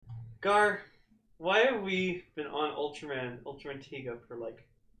Gar, why have we been on Ultraman Tiga for like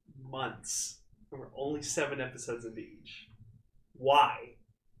months? And we're only 7 episodes into each. Why?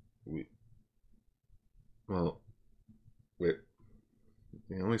 We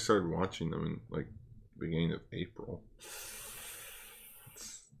only started watching them in like the beginning of April.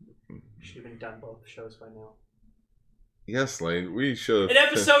 Should have been done both shows by now. Yes, Lane, we should. An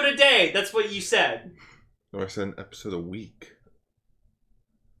episode a day. That's what you said. No, I said an episode a week.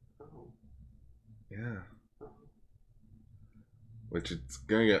 Oh. Yeah. Which it's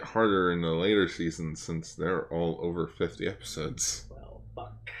gonna get harder in the later seasons since they're all over 50 episodes. Well,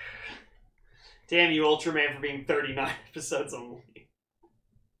 fuck. Damn you, Ultraman, for being 39 episodes only.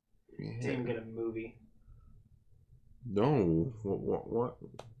 Yeah. Didn't even get a movie. No. What?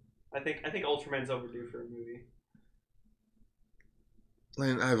 I think Ultraman's overdue for a movie.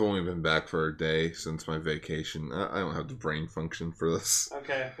 Lane, I've only been back for a day since my vacation. I don't have the brain function for this.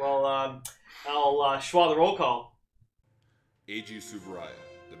 Okay, well, I'll schwa the roll call. Eiji Tsuburaya,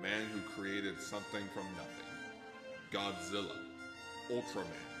 the man who created something from nothing. Godzilla.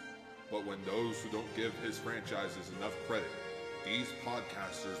 Ultraman. But when those who don't give his franchises enough credit, these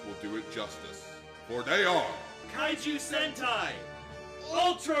podcasters will do it justice. For they are Kaiju Sentai!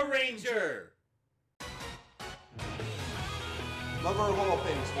 Ultra Ranger! Lover of all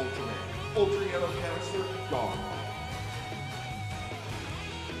things Ultraman. Ultra Yellow Canister, gone.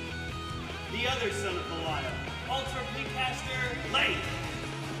 The other son of Malaya, Ultra Pinkcaster, Lane!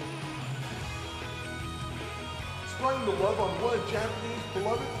 Spreading the love on one of Japanese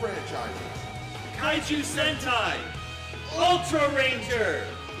beloved franchises. Kaiju Sentai! Ultra Ranger!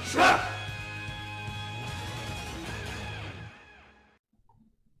 Shruck!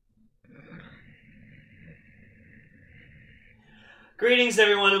 Greetings,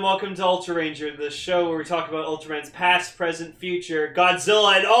 everyone, and welcome to Ultra Ranger, the show where we talk about Ultraman's past, present, future,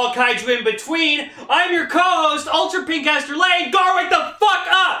 Godzilla, and all kaiju in between. I'm your co-host, Ultra Pinkcaster Lane. Gar, wake the fuck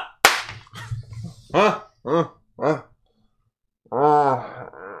up!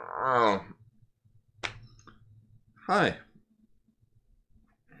 Hi.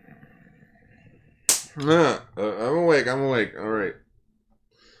 I'm awake. Alright.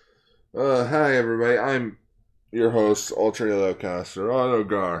 Hi, everybody. I'm your host, Ultra Yellow Caster, Otto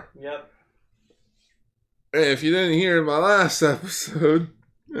Gar. Yep. Hey, if you didn't hear in our last episode,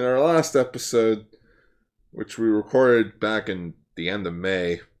 which we recorded back in the end of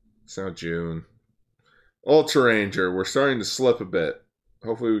May, it's now June, Ultra Ranger, we're starting to slip a bit.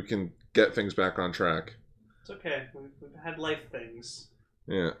 Hopefully we can get things back on track. It's okay. We've had life things.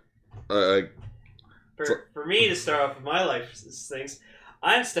 Yeah. For me to start off with my life things,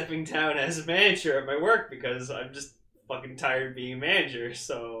 I'm stepping down as a manager at my work because I'm just fucking tired of being a manager.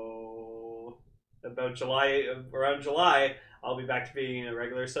 So around July, I'll be back to being a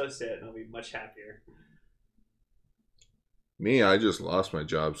regular associate and I'll be much happier. Me, I just lost my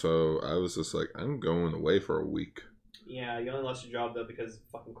job, so I was just like, I'm going away for a week. Yeah, you only lost your job though because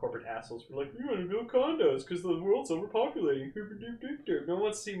fucking corporate assholes were like, you want to build condos because the world's overpopulating. No one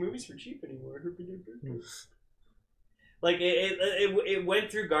wants to see movies for cheap anymore. Like, it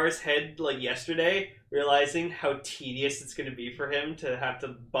went through Gar's head, like, yesterday, realizing how tedious it's going to be for him to have to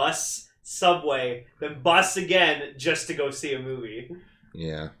bus Subway, then bus again just to go see a movie.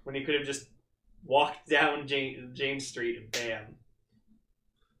 Yeah. When he could have just walked down James Street and bam.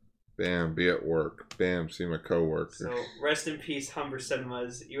 Bam, be at work. Bam, see my coworker. So, rest in peace, Humber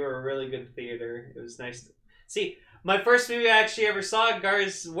Cinemas. You were a really good theater. It was nice to... See, my first movie I actually ever saw at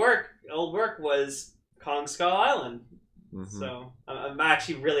Gar's old work, was Kong Skull Island. Mm-hmm. So I'm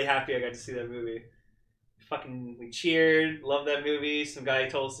actually really happy I got to see that movie. We cheered, loved that movie. Some guy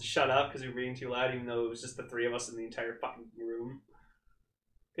told us to shut up because we were being too loud, even though it was just the 3 of us in the entire fucking room.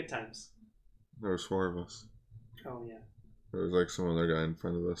 Good times. There was 4 of us. Oh yeah. There was like some other guy in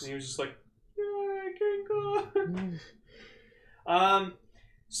front of us. And he was just like, yeah, I can't go.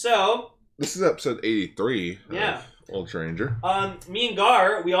 So this is episode 83 yeah. of Ultra Ranger. Me and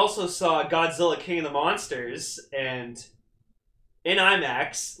Gar, we also saw Godzilla King of the Monsters and in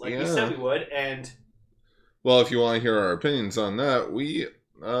IMAX, like we said we would, and well, if you want to hear our opinions on that, we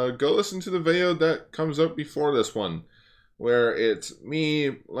go listen to the video that comes up before this one, where it's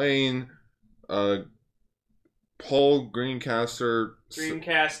me, Lane, Paul Dreamcaster, and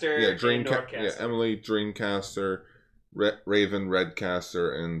Northcaster. Emily Dreamcaster, Raven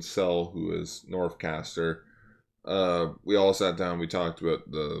Redcaster, and Cell, who is Northcaster. We all sat down, we talked about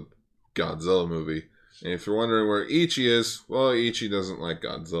the Godzilla movie. And if you're wondering where Ichi is, well, Ichi doesn't like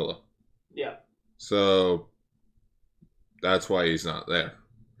Godzilla. Yeah. So, that's why he's not there.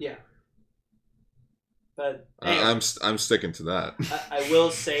 Yeah. But anyway, I'm sticking to that. I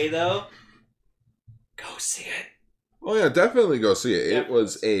will say though, go see it. Oh yeah, definitely go see it.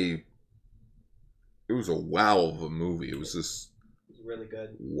 Definitely. It was a wow of a movie. It was just It was really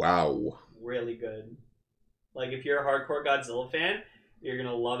good. wow. Really good. Like if you're a hardcore Godzilla fan, you're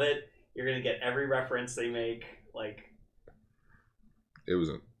gonna love it. You're gonna get every reference they make. Like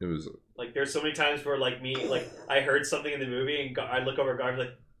Like there's so many times where like I heard something in the movie and I look over at Gar, like,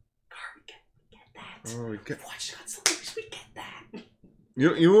 Gar, we get that. Oh, We've watched Godzilla movies, we get that.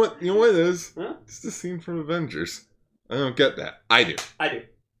 You know what it is? Huh? It's the scene from Avengers. I don't get that. I do. I do.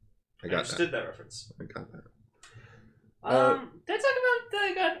 I got understood that reference. I got that. Did I talk about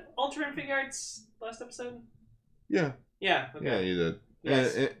I got Ultraman figure arts last episode? Yeah. Yeah. Okay. Yeah, you did.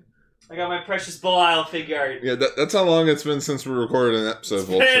 Yes. I got my precious Belial figure art. Yeah, that's how long it's been since we recorded an episode of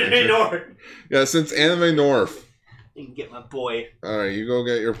Anime Ultraman. North. Yeah, since Anime North. You can get my boy. Alright, you go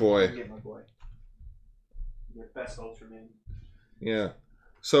get your You boy. can get my boy. Your best Ultraman. Yeah.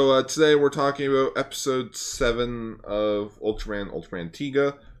 So today we're talking about episode 7 of Ultraman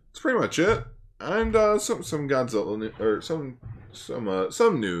Tiga. That's pretty much it. And some Godzilla or some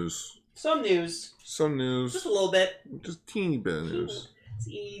news. Some news. Some news. Just a little bit. Just teeny bit of news. It's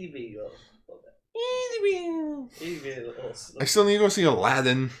itty bitty little bit. Itty bitty little. I still need to go see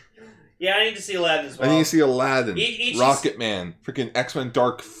Aladdin. Yeah, I need to see Aladdin as well. I need to see Aladdin. Each Rocket Man. Freaking X-Men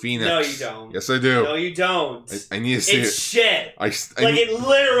Dark Phoenix. No, you don't. Yes, I do. No, you don't. I need to see It's it. shit. Like, it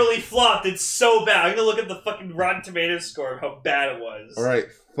literally flopped. It's so bad. I'm gonna look at the fucking Rotten Tomatoes score of how bad it was. Alright,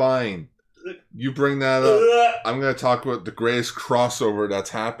 fine. You bring that up. I'm going to talk about the greatest crossover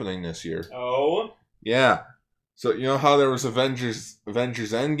that's happening this year. Oh? Yeah. So, you know how there was Avengers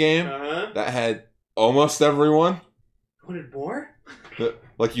Endgame? Uh-huh. That had almost everyone? Wanted more?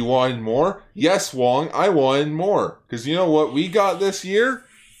 Like, you wanted more? Yes, Wong, I wanted more. Because you know what we got this year?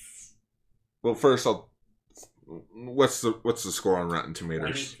 Well, first, what's the score on Rotten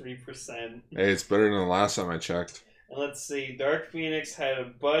Tomatoes? 23%. Hey, it's better than the last time I checked. And let's see, Dark Phoenix had a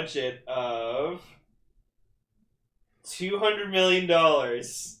budget of $200 million.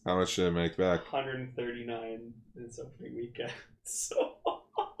 How much did it make back? 139 in its opening weekend. So,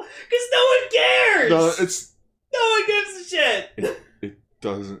 because no one cares. No one gives a shit. It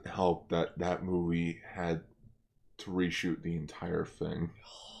doesn't help that movie had to reshoot the entire thing.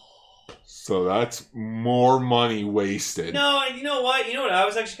 So that's more money wasted. No, and you know what? You know what I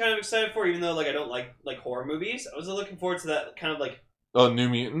was actually kind of excited for, even though like I don't like horror movies. I was looking forward to that kind of like New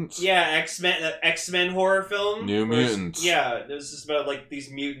Mutants? Yeah, that X-Men horror film. New Mutants. Yeah, it was just about like these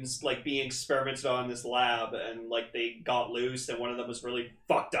mutants like being experimented on in this lab, and like they got loose, and one of them was really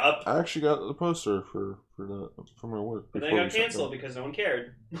fucked up. I actually got the poster for that from my work. But then it got canceled because no one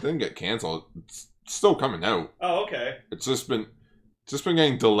cared. It didn't get canceled. It's still coming out. Oh, okay. It's just been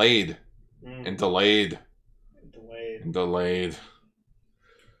getting delayed. And delayed. And delayed.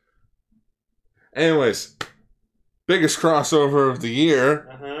 Anyways, biggest crossover of the year.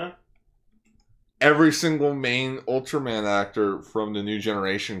 Uh-huh. Every single main Ultraman actor from the New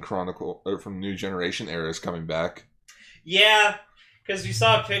Generation from New Generation era is coming back. Yeah, because you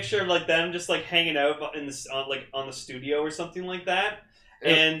saw a picture of like them just like hanging out in this on the studio or something like that,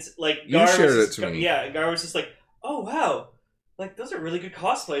 and like you shared it to me. Yeah, Gar was just like, "Oh wow, like those are really good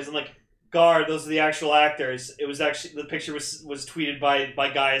cosplays." I'm like, Gar, those are the actual actors. It was actually the picture was tweeted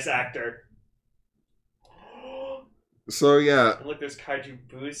by Guy's actor. So yeah. And look, there's Kaiju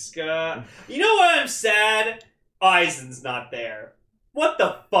Booska. You know what? I'm sad. Aizen's not there. What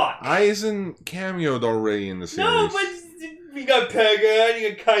the fuck? Aizen cameoed already in the series. No, but you got Pega and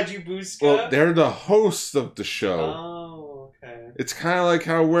you got Kaiju Booska. Well, they're the hosts of the show. Oh, okay. It's kind of like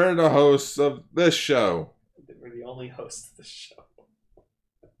how we're the hosts of this show. We're the only hosts of the show.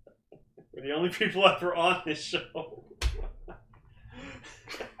 We're the only people ever on this show.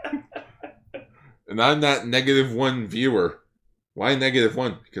 And I'm that -1 viewer. Why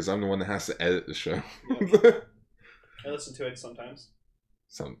 -1? Because I'm the one that has to edit the show. Yep. I listen to it sometimes.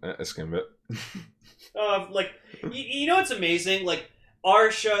 I skim it. Like, you know what's amazing? Like,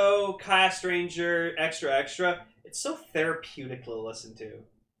 our show, Cast Ranger, Extra, it's so therapeutic to listen to.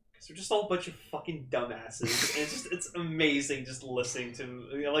 Because we're just all a bunch of fucking dumbasses. And it's amazing just listening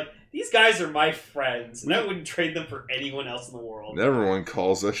to, like, these guys are my friends. And I wouldn't trade them for anyone else in the world. Everyone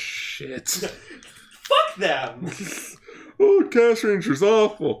calls us shit. Fuck them! Oh, Cast Ranger's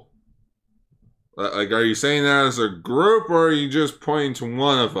awful. Like, are you saying that as a group, or are you just pointing to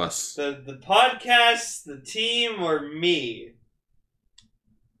one of us? The podcast, the team, or me?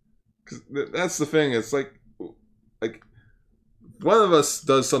 'Cause that's the thing. It's like one of us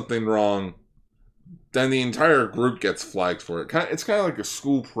does something wrong, then the entire group gets flagged for it. It's kind of like a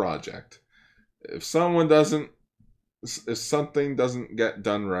school project. if something doesn't get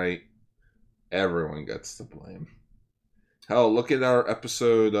done right, everyone gets to blame. Hell, look at our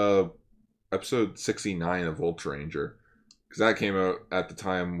episode 69 of Ultra Ranger, because that came out at the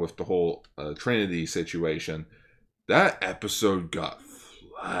time with the whole Trinity situation. That episode got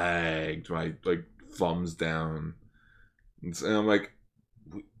flagged. My thumbs down, and I'm like,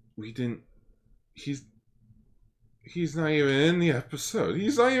 we didn't. He's not even in the episode.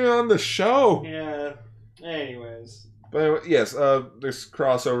 He's not even on the show. Yeah. Anyways. But yes, there's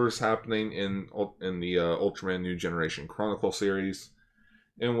crossovers happening in the Ultraman New Generation Chronicle series,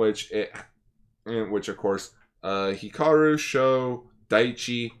 in which of course Hikaru, Sho,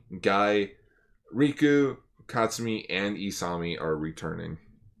 Daichi, Guy, Riku, Katsumi, and Isami are returning.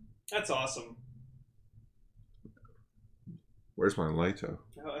 That's awesome. Where's my Lighto?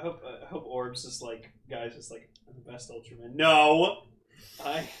 I hope Orbs is like, guys, just like, I'm the best Ultraman. No!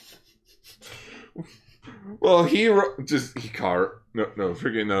 Well, Hikaru. No,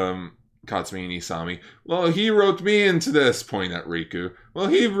 freaking Katsumi and Isami. Well, he wrote me into this, point at Riku. Well,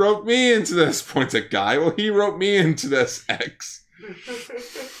 he wrote me into this, point at Guy. Well, he wrote me into this, X.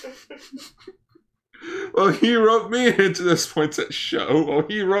 Well, he wrote me into this, point at Sho. Well,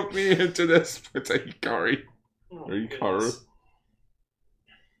 he wrote me into this, point at Hikari. Oh, Or Hikaru. goodness.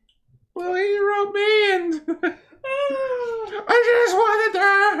 Well, he wrote me in. I just want to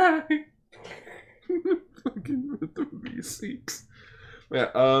die. Fucking with the V6. Yeah,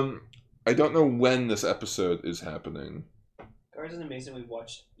 I don't know when this episode is happening. Guards and Amazing, we've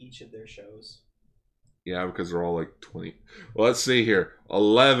watched each of their shows. Yeah, because they're all like 20. Well, let's see here.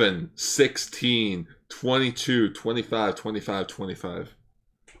 11, 16, 22, 25, 25, 25.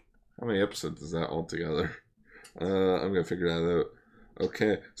 How many episodes is that altogether? I'm going to figure that out.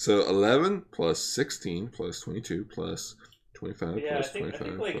 Okay, so 11 plus 16 plus 22 plus 25 Yeah, plus I think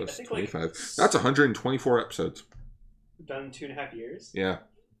 25 like- plus I think 25. like- That's 124 episodes. We've done 2.5 years? Yeah.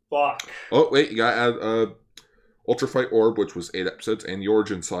 Fuck. Oh, wait, you got to add Ultra Fight Orb, which was 8 episodes, and the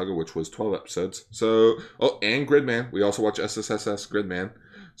Origin Saga, which was 12 episodes. So, and Gridman. We also watch SSSS Gridman.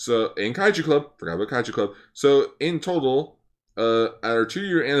 So, and Kaiju Club. Forgot about Kaiju Club. So, in total, at our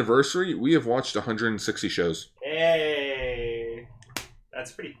 2-year anniversary, we have watched 160 shows. Hey.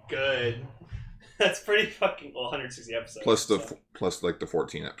 That's pretty good. That's pretty fucking, 160 episodes. Plus the so. plus like the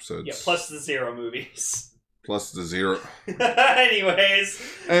 14 episodes. Yeah, plus the 0 movies. Plus the 0. Anyways,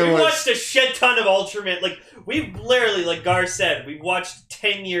 we watched a shit ton of Ultraman. Like, we've literally, like Gar said, we watched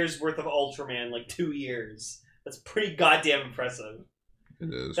 10 years worth of Ultraman, like 2 years. That's pretty goddamn impressive.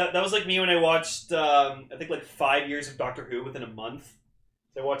 It is. That was like me when I watched, I think, like 5 years of Doctor Who within a month.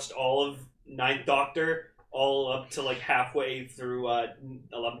 So I watched all of 9th Doctor, all up to like halfway through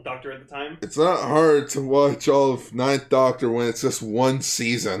 11th Doctor at the time. It's not hard to watch all of 9th Doctor when it's just one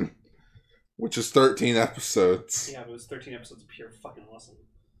season, which is 13 episodes. Yeah, but it was 13 episodes of pure fucking awesome.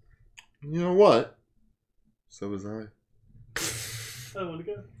 You know what? So was I. I don't want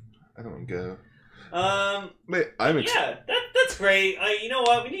to go. I don't go. Wait, yeah, that's great. You know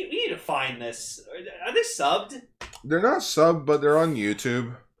what? We need to find this. Are they subbed? They're not subbed, but they're on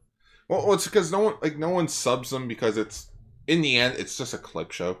YouTube. Well, it's because no one subs them because it's in the end it's just a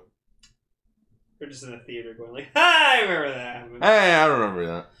clip show. They're just in the theater going like, "Hi, I remember that." Hey, I remember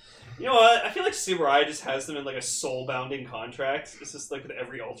that. You know what? I feel like Subaru just has them in like a soul-bounding contract. It's just like with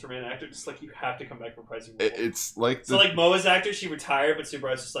every Ultraman actor, just like you have to come back for Price of Gold. It's like So like Moa's actor, she retired, but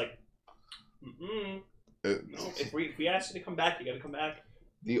Subaru's just like, no. If we ask you to come back, you got to come back.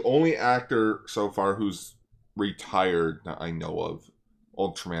 The only actor so far who's retired that I know of,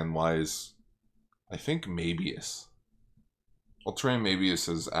 Ultraman wise, I think Mabius. Ultraman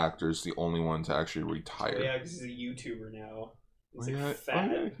Mabius's actor is the only one to actually retire. Oh, yeah, because he's a YouTuber now. He's like yeah,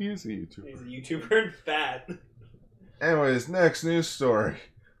 fat. yeah, he is a YouTuber. He's a YouTuber and fat. Anyways, next news story.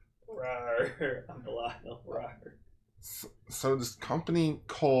 Rawr. I'm Delano. Rawr. So this company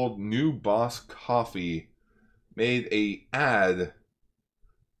called New Boss Coffee made a ad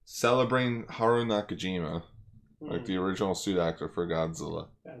celebrating Haru Nakajima, like the original suit actor for Godzilla.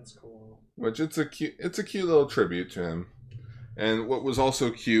 That's cool. Which it's a cute little tribute to him. And what was also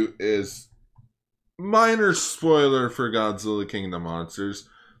cute is, minor spoiler for Godzilla King of the Monsters,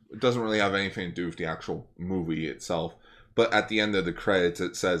 it doesn't really have anything to do with the actual movie itself, but at the end of the credits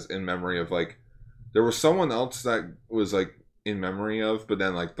it says in memory of, like, there was someone else that was like in memory of, but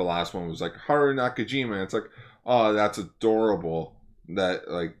then like the last one was like Haru Nakajima, and it's like, oh, that's adorable that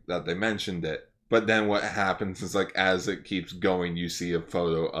they mentioned it. But then what happens is, like, as it keeps going, you see a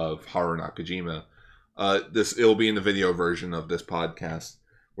photo of Haru Nakajima. It'll be in the video version of this podcast,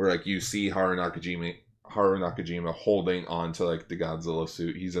 where like you see Haru Nakajima holding on to like the Godzilla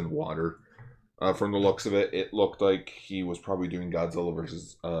suit. He's in water. From the looks of it, it looked like he was probably doing Godzilla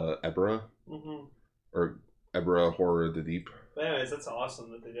versus Ebra. Mm-hmm. Or Ebra Horror of the Deep. But anyways, that's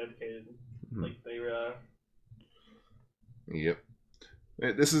awesome that they dedicated. Like, they Yep.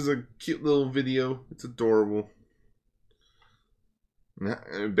 This is a cute little video. It's adorable.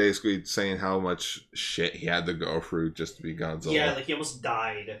 Basically saying how much shit he had to go through just to be Godzilla. Yeah, like, he almost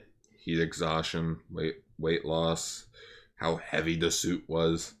died. Heat exhaustion, weight loss, how heavy the suit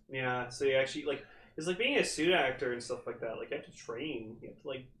was. Yeah, so you actually, like, it's like being a suit actor and stuff like that. Like, you have to train. You have to,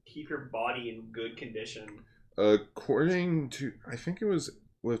 like, keep your body in good condition. According to, I think it was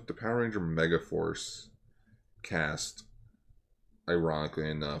with the Power Ranger Megaforce cast, ironically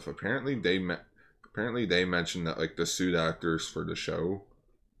enough, apparently they mentioned that, like, the suit actors for the show,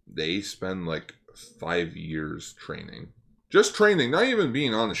 they spend, like, 5 years training. Just training, not even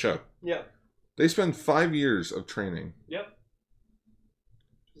being on the show. Yep. They spend 5 years of training. Yep.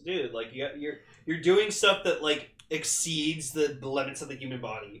 Dude, like, you're doing stuff that, like, exceeds the limits of the human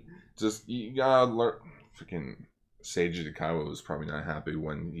body. Just, you gotta learn. Freaking Seiji Takaiwa was probably not happy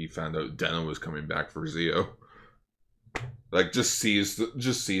when he found out Denna was coming back for Zeo. Like, just sees it.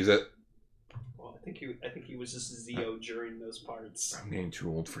 Well, I think he was just Zeo during those parts. I'm getting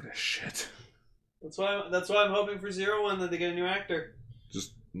too old for this shit. That's why I'm hoping for 01 that they get a new actor.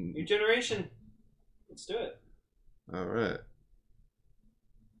 Just new generation. Let's do it. All right.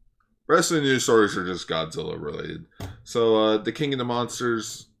 Rest of the news stories are just Godzilla related. So, the King of the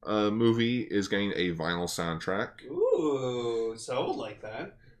Monsters movie is getting a vinyl soundtrack. Ooh, so I would like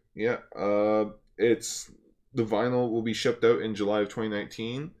that. Yeah, the vinyl will be shipped out in July of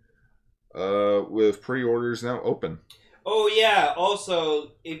 2019, with pre-orders now open. Oh yeah.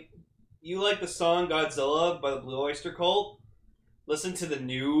 Also, if you like the song Godzilla by the Blue Oyster Cult, listen to the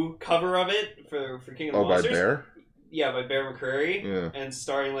new cover of it for King of the Monsters. By Bear? Yeah, by Bear McCreary. Yeah. And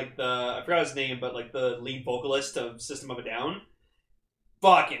starring, like, I forgot his name, but, like, the lead vocalist of System of a Down.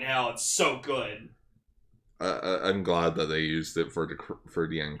 Fucking hell, it's so good. I'm glad that they used it for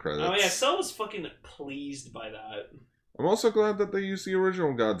the end credits. Oh yeah, so I was fucking pleased by that. I'm also glad that they used the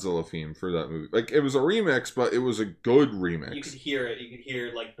original Godzilla theme for that movie. Like, it was a remix, but it was a good remix. You could hear it. You could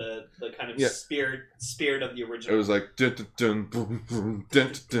hear, like, the kind of spirit of the original. It was like dun, dun, dun, boom, boom,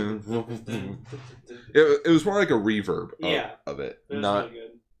 dun, dun, dun, boom, boom. It was more like a reverb of it. Not really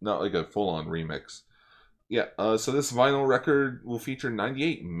good. Not like a full-on remix. Yeah, so this vinyl record will feature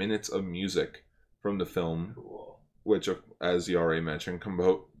 98 minutes of music from the film, Cool. which, as you already mentioned,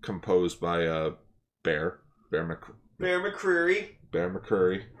 composed by Bear McCreary.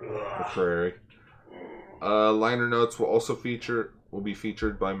 Liner notes will be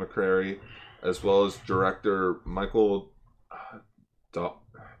featured by McCreary, as well as director Michael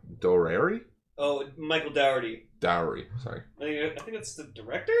Dougherty. Oh, Michael Dougherty. Sorry. I think that's the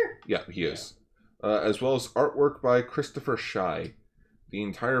director? Yeah, he is. As well as artwork by Christopher Shy. The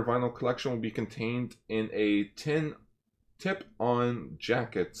entire vinyl collection will be contained in a tin tip-on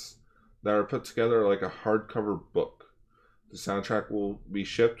jackets that are put together like a hardcover book. The soundtrack will be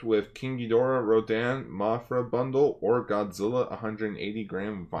shipped with King Ghidorah, Rodan, Mothra bundle, or Godzilla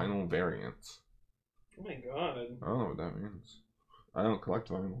 180-gram vinyl variants. Oh my god. I don't know what that means. I don't collect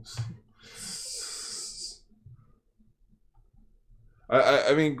vinyls.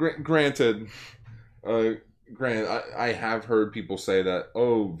 I mean, granted, I have heard people say that,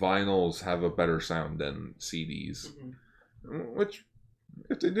 vinyls have a better sound than CDs. Mm-hmm. Which,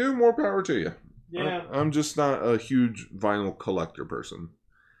 if they do, more power to you. Yeah. I'm just not a huge vinyl collector person.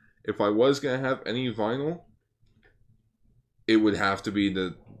 If I was going to have any vinyl, it would have to be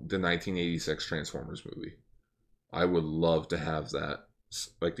the 1986 Transformers movie. I would love to have that,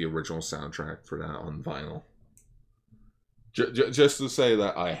 like the original soundtrack for that on vinyl. Just to say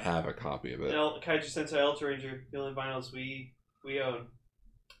that I have a copy of it. Kaiju Sentai Ultra Ranger, the only vinyls we own.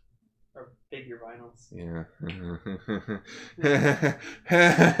 Or figure vinyls. Yeah.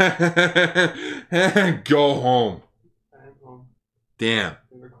 Go home. I'm home. Damn.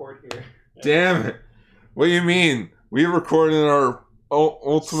 We record here. Damn it. What do you mean? We record in our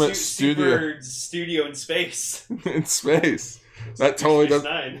ultimate studio. Studio in space. In space. That totally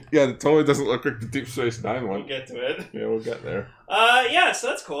doesn't. Yeah, that totally doesn't look like the Deep Space Nine one. We'll get to it. Yeah, we'll get there. Yeah, so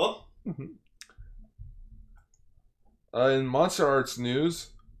that's cool. In Monster Arts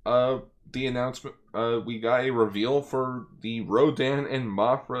news, the announcement, we got a reveal for the Rodan and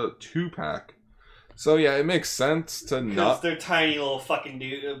Mothra 2-pack. So yeah, it makes sense to not. Because they're tiny little fucking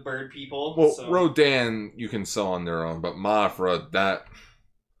bird people. Well, so. Rodan you can sell on their own, but Mothra,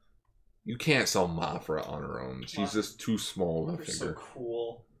 you can't sell Mothra on her own. She's just too small of a figure. So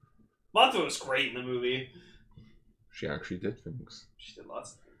cool. Mothra was great in the movie. She actually did things. She did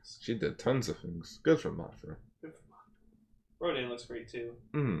lots of things. things. She did tons of things. Good for Mothra. Rodan looks great too.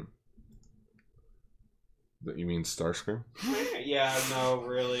 Hmm. You mean Starscream? Yeah, no,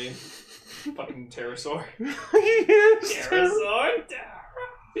 really. Fucking pterosaur. Yes. Pterosaur?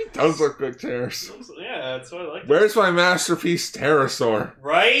 He does look like Pterosaur. Yeah, that's what I like. Where's my masterpiece Pterosaur?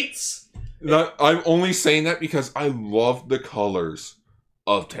 Right? I'm only saying that because I love the colors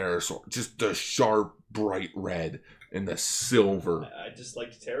of Pterosaur. Just the sharp, bright red and the silver. I just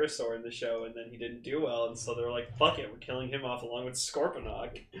liked Pterosaur in the show, and then he didn't do well, and so they were like, fuck it, we're killing him off along with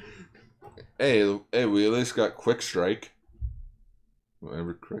Scorponok. Hey, we at least got Quick Strike.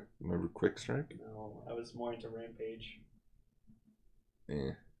 Remember Quick Strike? No, I was more into Rampage.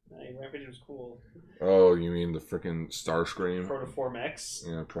 Yeah. Hey, Rampage was cool. Oh, you mean the freaking Starscream? Protoform X?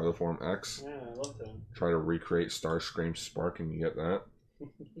 Yeah, Protoform X. Yeah, I loved him. Try to recreate Starscream Spark and you get that.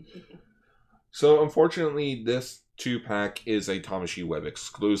 So, unfortunately, this 2-pack is a Tamashii Web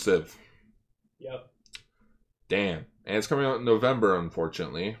exclusive. Yep. Damn. And it's coming out in November,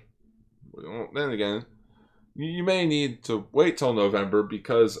 unfortunately. Well, then again, you may need to wait till November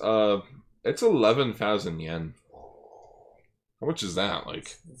because it's 11,000 yen. How much is that?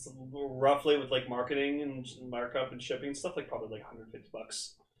 Like, it's roughly with like marketing and markup and shipping and stuff, like probably like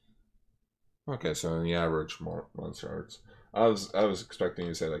 $150. okay, so in the average Monster Arts, I was expecting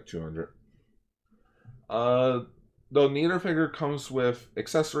you to say like 200. The Neater figure comes with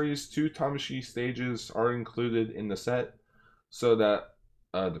accessories. 2 Tamashii stages are included in the set, so that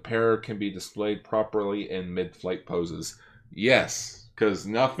the pair can be displayed properly in mid-flight poses. Yes, because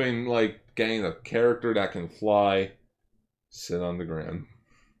nothing like getting a character that can fly, sit on the ground.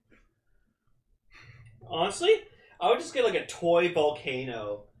 Honestly, I would just get like a toy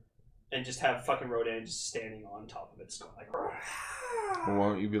volcano and just have fucking Rodan just standing on top of it, just going like. Well, why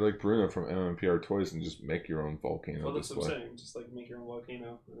don't you be like Bruno from MMPR Toys and just make your own volcano Well, that's display? what I'm saying. Just like make your own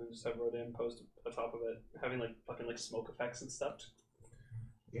volcano and then just have Rodan posed on top of it, having like fucking like smoke effects and stuff.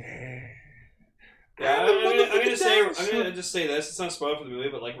 Yeah. Yeah, I'm gonna just say this. It's not a spoiler for the movie,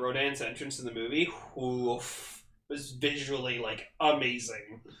 but like Rodan's entrance in the movie, oof, was visually like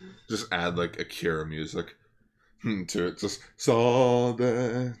amazing. Just add like Akira music to it. Just saw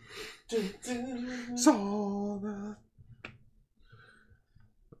that. Saw that.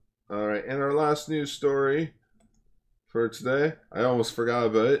 Alright, and our last news story for today. I almost forgot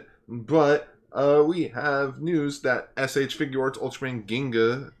about it, but we have news that SH Figuarts Ultraman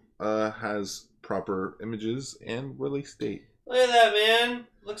Ginga has proper images and release date. Look at that, man!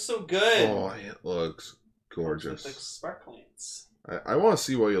 Looks so good. Oh, it looks gorgeous. Like spark plants. I want to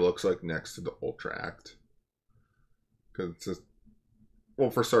see what he looks like next to the Ultra Act. Because it's just, well,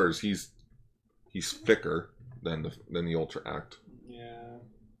 for starters, he's thicker than the Ultra Act. Yeah.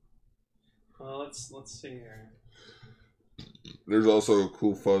 Well, let's see here. There's also a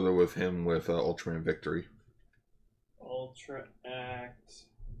cool photo with him with Ultraman Victory. Ultra Act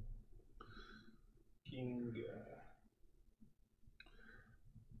Ginga.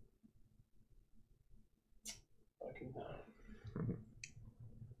 Fucking hell.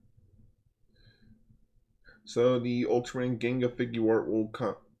 So the Ultraman Ginga figure art will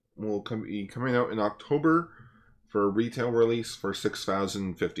be coming out in October for a retail release for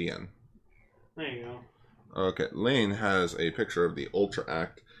 6,050 yen. There you go. Okay, Lane has a picture of the Ultra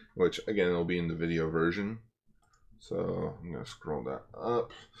Act, which again will be in the video version. So I'm gonna scroll that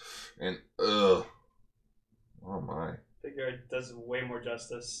up, and oh my! Figure it does way more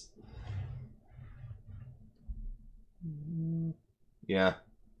justice. Yeah,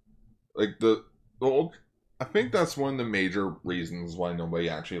 like the old. I think that's one of the major reasons why nobody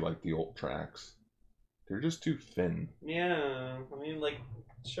actually liked the Ultra Acts. They're just too thin. Yeah, I mean, like,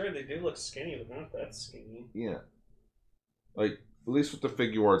 sure, they do look skinny, but they're not that skinny. Yeah. Like, at least with the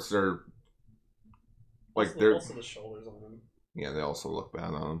figure arts, they're... Like, also, they're... Also the shoulders on them. Yeah, they also look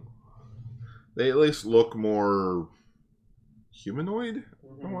bad on them. They at least look more... humanoid,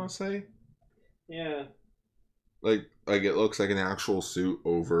 I want to say. Yeah. Like it looks like an actual suit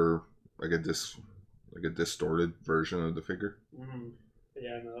over, like a distorted version of the figure. Mm-hmm.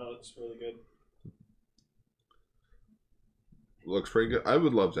 Yeah, no, that looks really good. Looks pretty good. I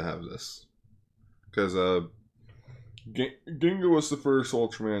would love to have this. Because Ginga was the first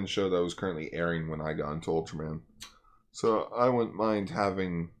Ultraman show that was currently airing when I got into Ultraman. So I wouldn't mind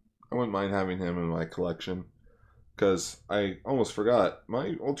having him in my collection. Because I almost forgot, my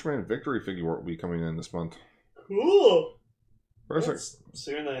Ultraman Victory figure will be coming in this month. Cool! That's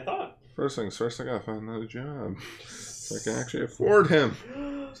sooner than I thought. First things first, I gotta find another job. So I can actually afford him.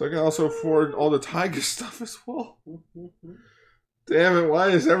 So I can also afford all the Tiger stuff as well. Damn it, why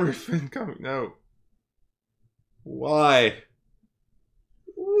is everything coming out? Why?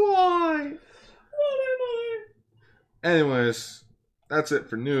 Why? What am I? Anyways, that's it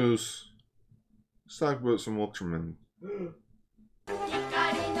for news. Let's talk about some Ultraman. 光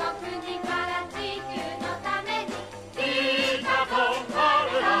の国から地球のためにピカとパ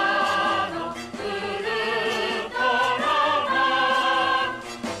ルラのウルトラマン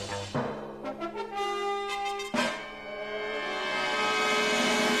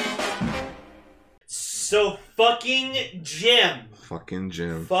So fucking Jim. Fucking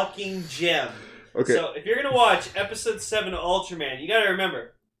Jim. Fucking Jim. Okay. So if you're gonna watch episode 7 of Ultraman, you gotta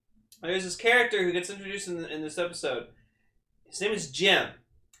remember there's this character who gets introduced in this episode. His name is Jim.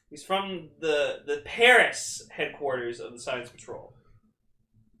 He's from the Paris headquarters of the Science Patrol.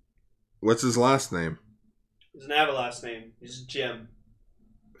 What's his last name? He doesn't have a last name. He's just Jim.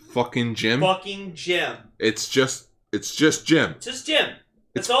 Fucking Jim? Fucking Jim. It's just Jim. It's just Jim.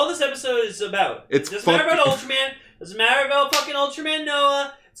 That's all this episode is about. It's It doesn't matter about Ultraman. Doesn't matter about fucking Ultraman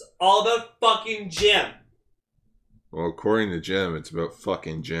Noah. It's all about fucking Jim. Well, according to Jim, it's about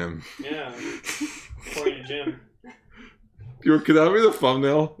fucking Jim. Yeah. According to Jim. Could that be the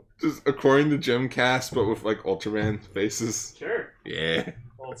thumbnail? Just according to Jim cast, but with like Ultraman faces. Sure. Yeah.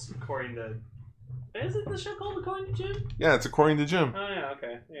 Well, it's according to... Is it the show called According to Jim? Yeah, it's according to Jim. Oh, yeah,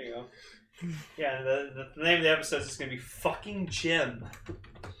 okay. There you go. Yeah, the name of the episode is just going to be fucking Jim.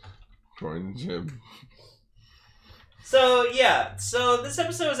 According to Jim. So, yeah. So, this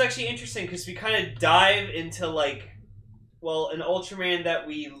episode is actually interesting because we kind of dive into, like... Well, an Ultraman that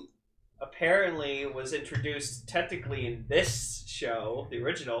we apparently was introduced technically in this show, the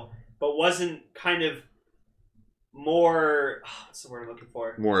original, but wasn't kind of more... what's the word I'm looking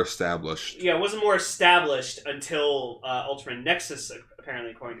for? More established. Yeah, it wasn't more established until Ultraman Nexus,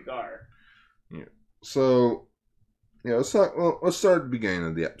 apparently, according to Gar. So, yeah, let's start at the beginning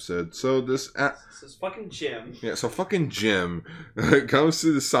of the episode. So this is fucking Jim. Yeah, so fucking Jim comes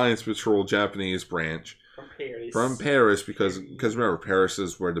to the Science Patrol Japanese branch From Paris. because remember, Paris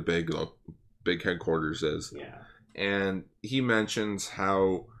is where the big headquarters is. Yeah. And he mentions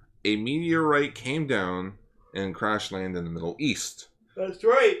how a meteorite came down and crash landed in the Middle East, That's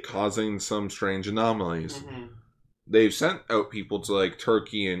right. causing some strange anomalies. Mm-hmm. They've sent out people to like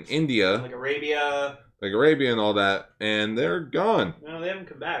Turkey and India, Like Arabia. and all that, and they're gone. No, they haven't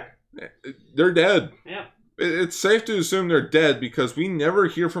come back. They're dead. Yeah. It's safe to assume they're dead because we never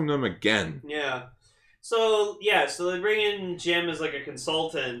hear from them again. Yeah. So they bring in Jim as like a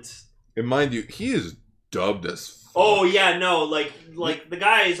consultant. And mind you, he is dubbed as fuck. Oh yeah, no, like the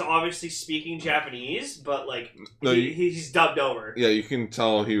guy is obviously speaking Japanese, but like No, he's dubbed over. Yeah, you can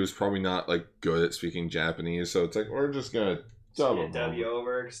tell he was probably not like good at speaking Japanese, so it's like we're just gonna dub him. Dub you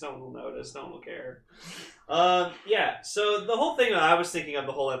over because no one will notice, no one will care. Yeah. So the whole thing that I was thinking of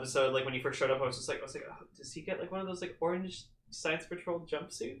the whole episode, like when he first showed up, I was like, oh, does he get like one of those like orange Science Patrol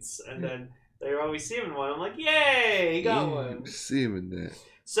jumpsuits? And then they always see him in one. I'm like, yay, he got one. See him in that.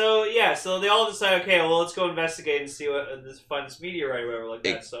 So yeah, so they all decide, okay, well let's go investigate and see what find this meteorite or whatever like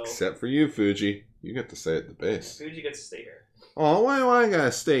that. So except for you, Fuji, you get to stay at the base. Fuji gets to stay here. Oh, why do I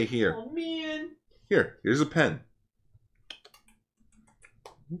gotta stay here? Oh man. Here's a pen.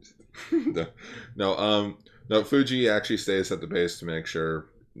 No, Fuji actually stays at the base to make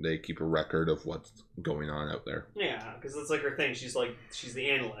sure they keep a record of what's going on out there. Yeah, because that's like her thing. She's the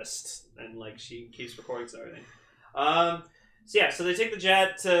analyst, and like she keeps recordings and everything. So yeah, so they take the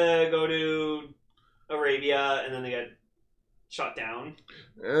jet to go to Arabia, and then they get shot down,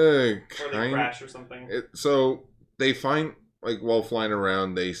 or they crash or something. So they find, like, while flying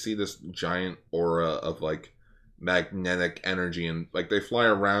around, they see this giant aura of like magnetic energy, and like they fly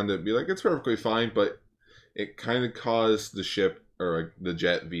around it, be like it's perfectly fine, but it kind of caused the ship or like the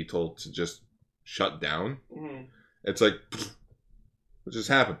jet VTOL to just shut down. Mm-hmm. It's like, what just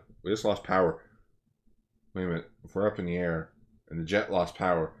happened? We just lost power. Wait a minute, if we're up in the air and the jet lost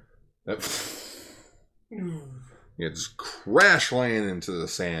power, that just crash land into the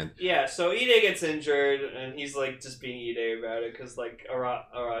sand. Yeah, so Ide gets injured, and he's like just being Ide about it because like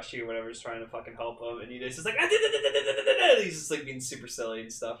Arashi or whatever is trying to fucking help him, and Ide's just like he's just like being super silly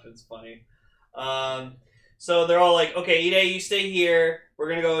and stuff. It's funny. So they're all like, okay, Ide, you stay here. We're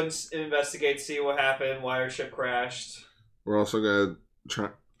gonna go and investigate, see what happened, why our ship crashed. We're also gonna try.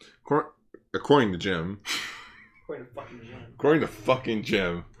 According to Jim. According to fucking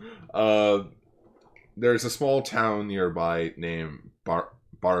Jim. There's a small town nearby named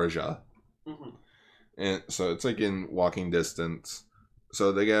Baraja. Mm-hmm. And so it's like in walking distance.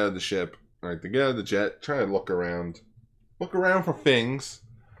 So they get out of the ship, right? They get out of the jet, try to look around for things.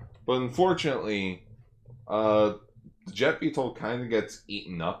 But unfortunately, the jet VTOL kind of gets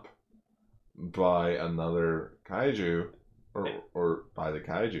eaten up by another kaiju. or by the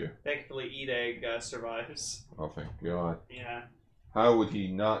kaiju. Thankfully, Eat Egg survives. Oh, thank God. Yeah. How would he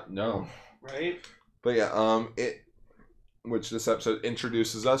not know? Right? But yeah, which this episode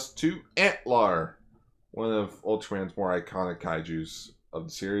introduces us to Antlar, one of Ultraman's more iconic kaijus of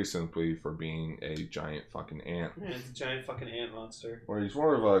the series, simply for being a giant fucking ant. Yeah, it's a giant fucking ant monster. Or he's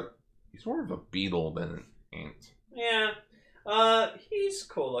more of a beetle than an ant. Yeah. He's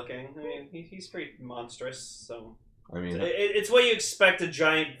cool looking. I mean, he's pretty monstrous, so... I mean, It's what you expect a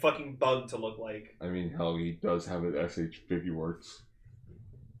giant fucking bug to look like. I mean, hell, he does have an SH Figuarts.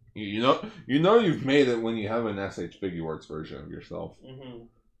 You know you've made it when you have an SH Figuarts version of yourself. Mm-hmm.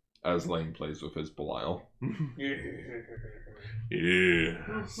 As Lane plays with his Belial.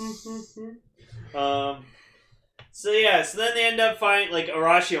 Yeah. So then they end up finding, like,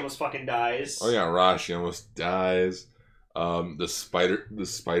 Arashi almost fucking dies. Oh yeah, Rashi almost dies. The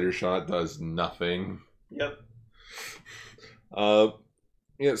spider shot does nothing. Yep.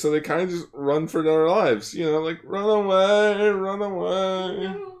 Yeah, so they kind of just run for their lives, like run away.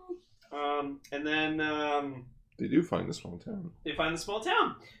 And then they do find the small town. They find the small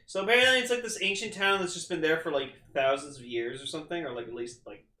town. So apparently it's like this ancient town that's just been there for like thousands of years or something, or like at least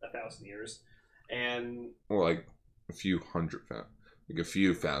like 1,000 years. And Or like a few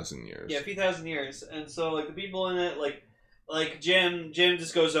thousand years. yeah, a few thousand years. And so like the people in it, like Jim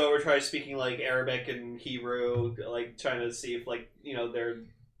just goes over, tries speaking like Arabic and Hebrew, like trying to see if like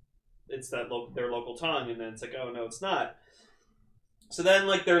it's their local tongue, and then it's like, oh no, it's not. So then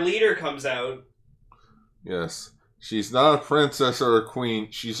like their leader comes out. Yes, she's not a princess or a queen.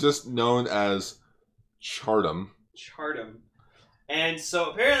 She's just known as Chartum. And so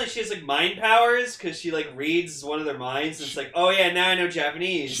apparently she has like mind powers because she like reads one of their minds, and it's like, oh yeah, now I know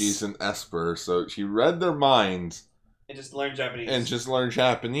Japanese. She's an Esper, so she read their minds and just learned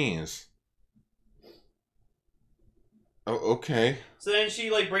Japanese. Oh, okay. So then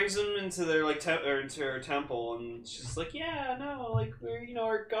she like brings them into their like into her temple, and she's like, yeah, no, like we're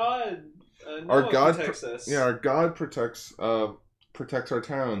our god. Our god protects us. Yeah, our god protects our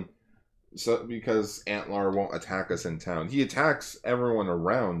town. So because Antlar won't attack us in town, he attacks everyone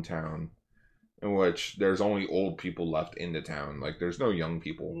around town, in which there's only old people left in the town. Like there's no young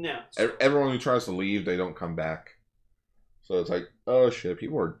people. No. Everyone who tries to leave, they don't come back. So it's like, oh shit,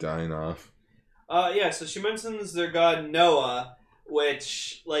 people are dying off. Yeah. So she mentions their god Noah,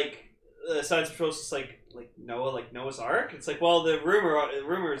 which like the Science Patrol's just like Noah, like Noah's Ark. It's like, well, the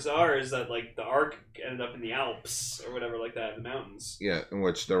rumors are is that like the Ark ended up in the Alps or whatever like that, in the mountains. Yeah, in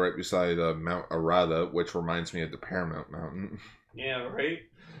which they're right beside Mount Arada, which reminds me of the Paramount Mountain. Yeah, right.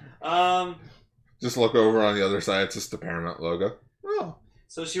 Just look over on the other side; it's just the Paramount logo. Oh.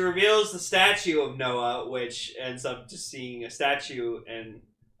 So she reveals the statue of Noah, which ends up just seeing a statue and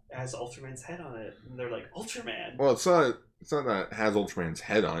has Ultraman's head on it, and they're like, Ultraman. Well, it's not that it has Ultraman's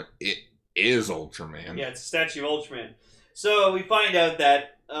head on it. It is Ultraman. Yeah, it's a statue of Ultraman. So we find out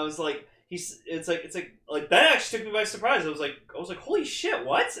that I was like, it's like that actually took me by surprise. I was like, holy shit,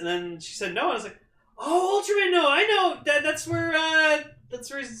 what? And then she said no, and I was like, oh, Ultraman, no, I know that's where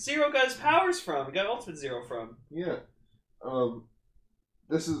Zero got his powers from. He got Ultimate Zero from. Yeah.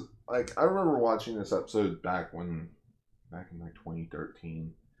 This is like, I remember watching this episode back in like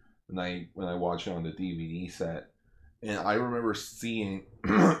 2013, when I watched it on the DVD set. And I remember seeing,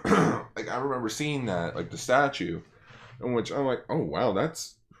 that, like, the statue, in which I'm like, oh, wow,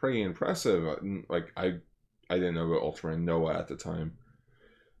 that's pretty impressive. Like, I didn't know about Ultraman Noah at the time.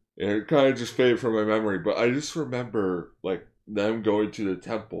 And it kind of just faded from my memory, but I just remember, like, them going to the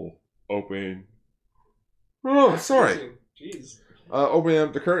temple, opening up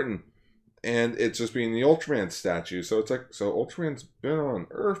the curtain, and it's just being the Ultraman statue. So it's like, so Ultraman's been on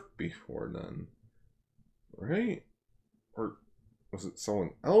Earth before then, right? Or was it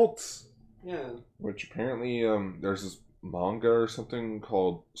someone else? Yeah. Which apparently, there's this manga or something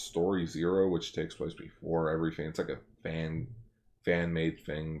called Story Zero, which takes place before everything. It's like a fan-made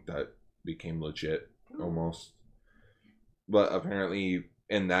thing that became legit, almost. But apparently,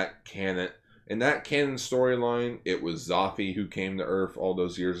 in that canon storyline, it was Zafi who came to Earth all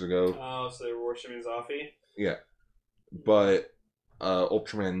those years ago. Oh, so they were worshiping Zafi? Yeah. But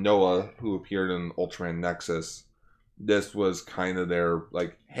Ultraman Noah, who appeared in Ultraman Nexus, this was kind of their,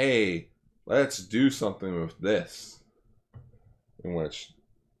 like, hey, let's do something with this. But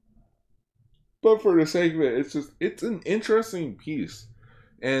for the sake of it, it's an interesting piece.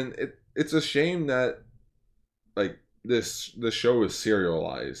 And it's a shame that, like, the show is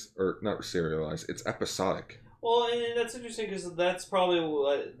serialized, or not serialized, it's episodic. Well, and that's interesting because that's probably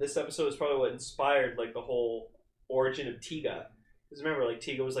what this episode is probably what inspired like the whole origin of Tiga. Because remember, like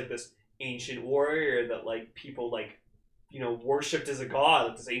Tiga was like this ancient warrior that like people like worshipped as a god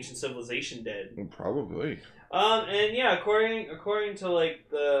like this ancient civilization did. Probably. And yeah, according to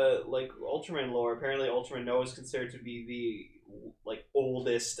the Ultraman lore, apparently Ultraman Noah is considered to be the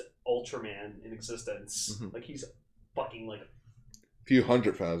oldest Ultraman in existence. Mhm. He's fucking Few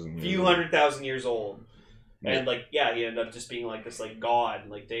 100,000 years. few 100,000 years old. Yeah. And he ended up just being this god,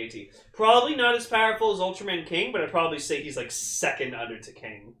 deity. Probably not as powerful as Ultraman King, but I'd probably say he's second under to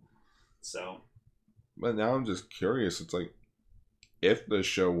King. So. But now I'm just curious. It's if the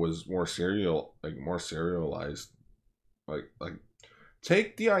show was more more serialized,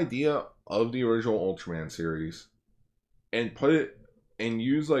 take the idea of the original Ultraman series and put it and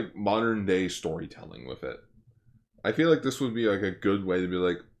use modern day storytelling with it. I feel this would be a good way to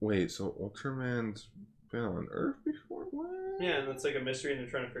be wait, so Ultraman's been on Earth before? What? Yeah, and it's a mystery, and they're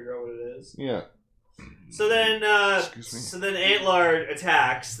trying to figure out what it is. Yeah. So then, Excuse me. so then Antlar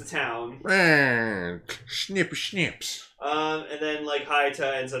attacks the town. Snips. And then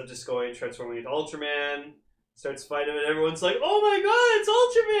Hayata ends up just transforming into Ultraman. Starts fighting him, and everyone's like, "Oh my god, it's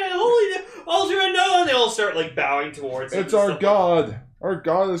Ultraman! Holy Ultraman, no!" And they all start bowing towards him. It's our god. Our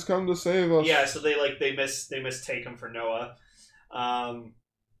god has come to save us. Yeah, so they mistake him for Noah.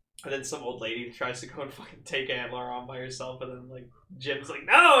 And then some old lady tries to go and fucking take Antlar on by herself, and then Jim's like,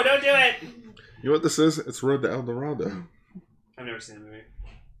 "No, don't do it!" You know what this is? It's Road to El Dorado. I've never seen the movie.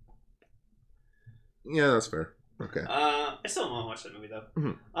 Yeah, that's fair. Okay. I still don't want to watch that movie though.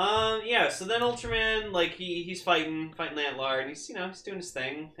 Mhm. Yeah. So then Ultraman, he's fighting Antlar, and he's doing his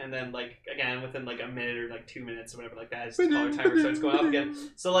thing, and then again within a minute or 2 minutes or whatever that, his color timer starts going up again.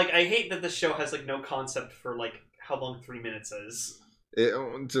 So I hate that this show has no concept for how long 3 minutes is. It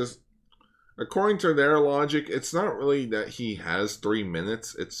just, according to their logic, it's not really that he has 3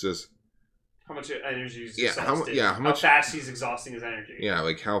 minutes. It's just How much energy is Yeah, how mu- exhausted. yeah, how much- fast he's exhausting his energy. yeah,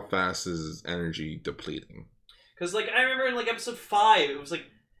 how fast is his energy depleting? Because I remember in episode 5, it was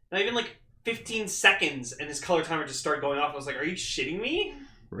not even 15 seconds, and his color timer just started going off. I was like, "Are you shitting me?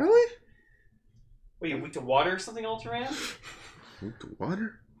 Really? Wait, you weak to water or something, Ultraman?" With the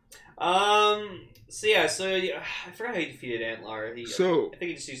water? So yeah, I forgot how he defeated Antlar. So I think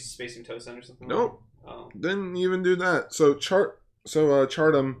he just used Spacing Toasten or something. nope, Oh. didn't even do that. So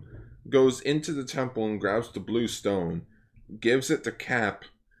Chartum goes into the temple and grabs the blue stone, gives it to Cap,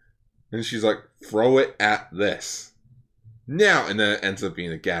 and she's like, "Throw it at this." Now, and then it ends up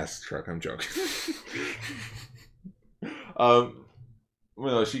being a gas truck. I'm joking.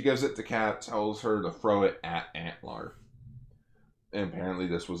 She gives it to Cap, tells her to throw it at Antlar. And apparently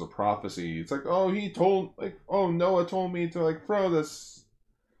this was a prophecy. It's Noah told me to throw this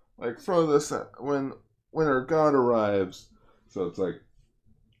when our god arrives. So it's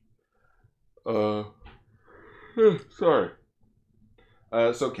sorry.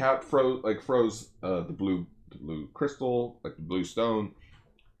 So Cap froze the blue crystal, the blue stone,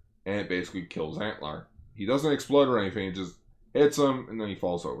 and it basically kills Antlar. He doesn't explode or anything, it just hits him and then he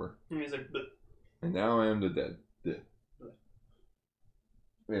falls over. And he's like, "Bleh." And now I am the dead.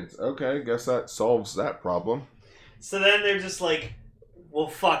 It's okay, guess that solves that problem. So then they're just like, "Well,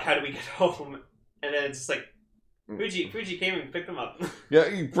 fuck, how do we get home?" And then it's just Fuji came and picked them up. Yeah,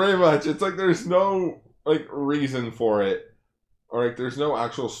 pretty much. It's there's no reason for it, or there's no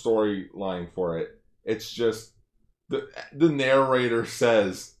actual storyline for it. It's just the narrator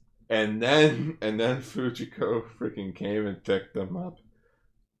says, and then Fujiko freaking came and picked them up.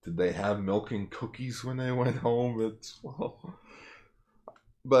 Did they have milk and cookies when they went home?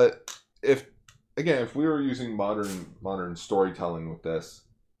 But if we were using modern storytelling with this,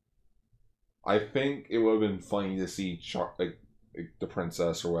 I think it would have been funny to see the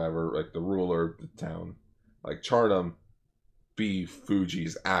princess or whatever, the ruler of the town, Chartum, be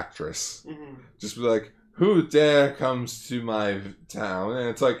Fuji's actress. Mm-hmm. Just be like, "Who dare comes to my town?" And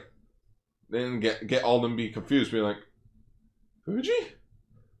it's then get all them be confused, be like, "Fuji?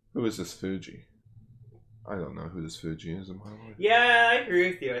 Who is this Fuji? I don't know who this Fuji is in my life." Yeah, I agree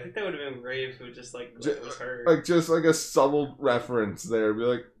with you. I think that would have been great if it was just it was her. Just a subtle reference there. Be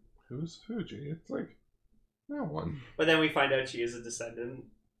like, "Who's Fuji?" It's no one. But then we find out she is a descendant,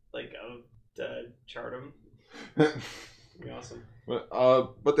 of Chartum. Be awesome.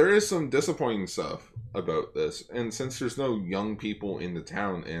 But there is some disappointing stuff about this, and since there's no young people in the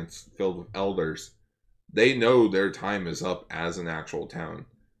town and it's filled with elders, they know their time is up as an actual town.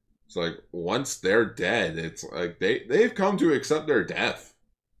 It's once they're dead, it's they've come to accept their death.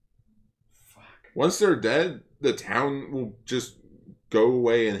 Fuck. Once they're dead, the town will just go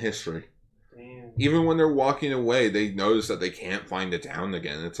away in history. Damn. Even when they're walking away, they notice that they can't find the town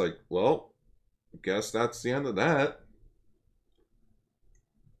again. It's well, I guess that's the end of that.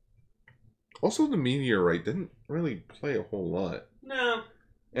 Also, the meteorite didn't really play a whole lot. No.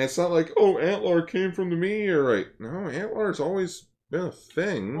 And it's not like, oh, Antler came from the meteorite. No, Antler's always been a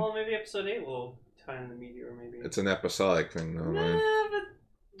thing. Well, maybe episode 8 will tie in the meteor, maybe. It's an episodic thing, though, man.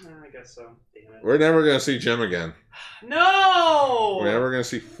 I guess so. Damn it. We're never gonna see Jim again. No! We're never gonna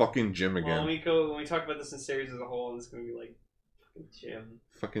see fucking Jim Well, again. when we talk about this in series as a whole, it's gonna be like, fucking Jim.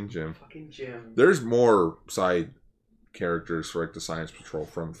 Fucking Jim. Fucking Jim. There's more side characters for like the Science Patrol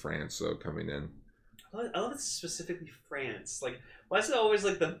from France, though, coming in. I love it's specifically France. Like, why is it always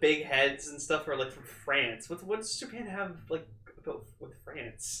like the big heads and stuff are like from France? What does Japan have like about with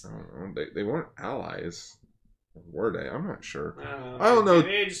France? I don't know. They weren't allies. Were they? I'm not sure. I don't know.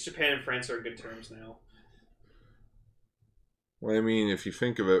 Maybe just Japan and France are on good terms now. Well, I mean, if you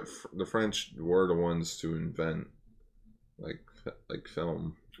think of it, the French were the ones to invent like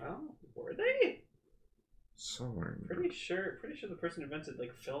film. Oh, were they? Somewhere. Pretty sure the person who invented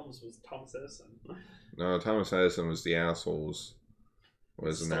like films was Thomas Edison. No, Thomas Edison was the asshole.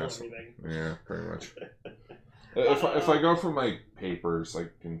 Was an Stole asshole. everything. Yeah, pretty much. If I go through my papers, I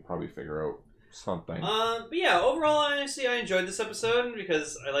can probably figure out something. But yeah, overall, honestly, I enjoyed this episode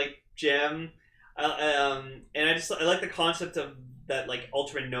because I like Jim, and I like the concept of that like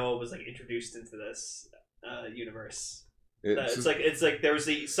Ultraman Noah was like introduced into this universe. It's like there was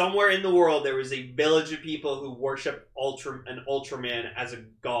somewhere in the world there was a village of people who worship an Ultraman as a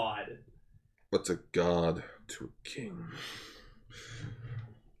god. What's a god to a king?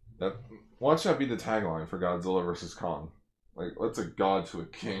 Watch that be the tagline for Godzilla vs. Kong. Like, what's a god to a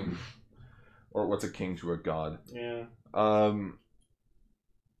king? Or what's a king to a god? Yeah.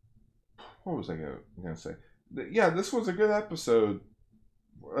 What was I gonna say? Yeah, this was a good episode.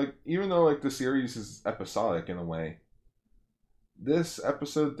 Like, even though like the series is episodic in a way, this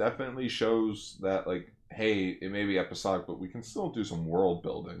episode definitely shows that like, hey, it may be episodic, but we can still do some world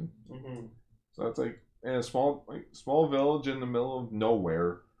building. Mm-hmm. So it's like in a small village in the middle of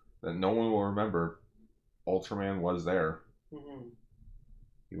nowhere that no one will remember. Ultraman was there. Mm-hmm.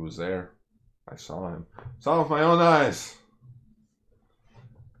 He was there. I saw him. Saw him with my own eyes.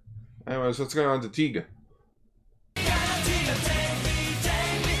 Anyways, let's go on to Tiga.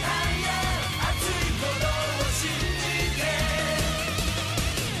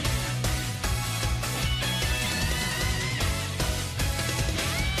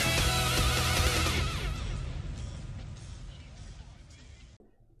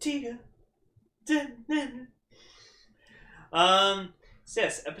 Tiga. So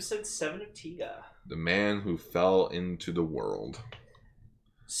yes, episode 7 of Tiga. The man who fell into the world.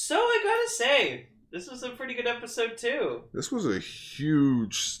 So I gotta say, this was a pretty good episode too. This was a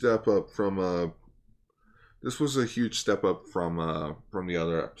huge step up from the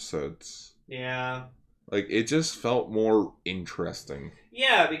other episodes. Yeah. Like, it just felt more interesting.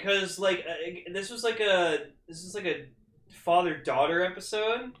 Yeah, because like this was like a father-daughter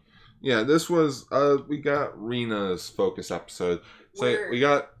episode. Yeah, this was we got Rena's focus episode. So Where- we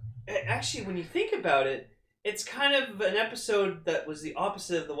got Actually, when you think about it, it's kind of an episode that was the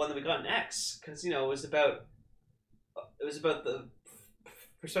opposite of the one that we got in X, because it was about the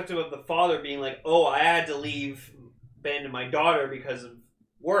perspective of the father being like, oh, I had to abandon my daughter because of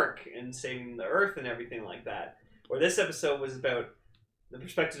work and saving the earth and everything like that. Where this episode was about the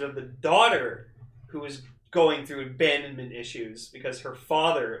perspective of the daughter who was going through abandonment issues because her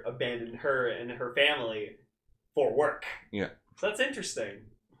father abandoned her and her family for work. Yeah. So that's interesting.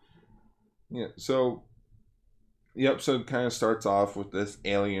 Yeah, so the episode kind of starts off with this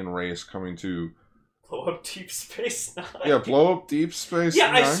alien race coming to Blow up Deep Space Nine. blow up Deep Space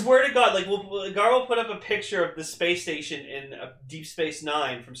Yeah, Nine. I swear to God, like Gar will put up a picture of the space station in Deep Space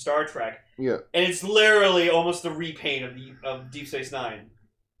Nine from Star Trek. Yeah, And it's literally almost a repaint of Deep Space Nine.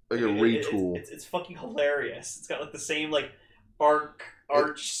 like a retool. It's fucking hilarious. It's got like the same like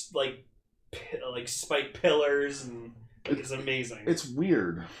arch like spike pillars and like, it's amazing. It's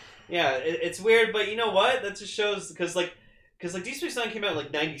weird. Yeah, it's weird, but you know what? That just shows because Deep Space Nine came out in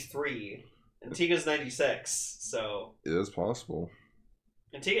like '93 and Tiga's '96, so It is possible.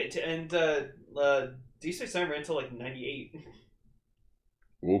 and Deep Space Nine ran until like '98.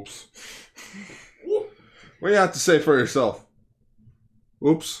 Whoops. What do you have to say for yourself?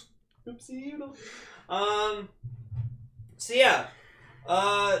 Whoops. Oopsie doodle. So yeah.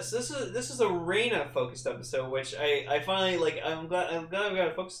 So this is a Reina focused episode, which I finally like. I'm glad we got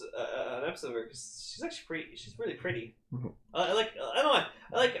to focus an episode of her because she's actually pretty. She's really pretty. Mhm. I don't know.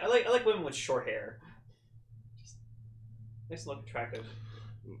 I like women with short hair. Just makes them look attractive.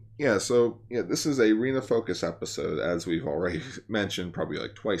 Yeah, so this is a Rena focus episode, as we've already mentioned probably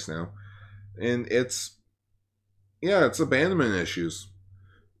like twice now. And it's abandonment issues.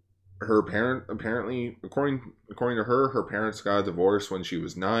 her parent apparently, according to her parents got a divorce when she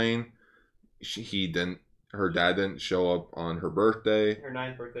was 9. Her dad didn't show up on her birthday. Her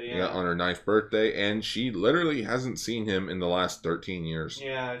 9th birthday, Yeah, on her 9th birthday, and she literally hasn't seen him in the last 13 years.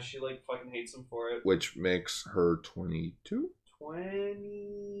 Yeah, she like fucking hates him for it. Which makes her 22?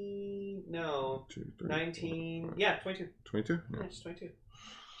 20... No. 2, 3, 19... 4, 5. Yeah, 22. 22? Yeah, she's 22.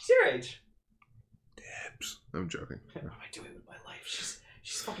 She's your age. Dibs. I'm joking. What am I doing with my life?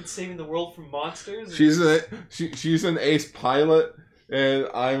 She's fucking saving the world from monsters. She's an ace pilot, and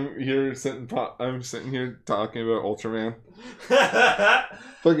I'm sitting here talking about Ultraman.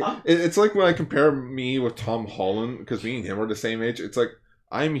 It's like when I compare me with Tom Holland, because me and him are the same age. It's like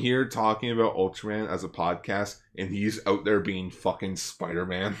I'm here talking about Ultraman as a podcast, and he's out there being fucking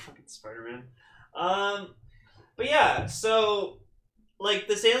Spider-Man. Fucking Spider-Man. But yeah, so like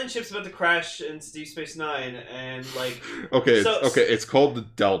this alien ship's about to crash into Deep Space Nine, and like Okay, it's called the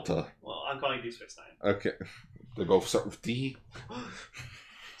Delta. well, I'm calling it Deep Space Nine. Okay, they both start with D.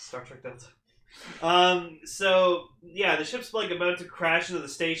 Star Trek Delta. So yeah, the ship's like about to crash into the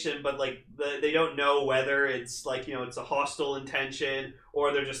station, but like they don't know whether it's like, you know, it's a hostile intention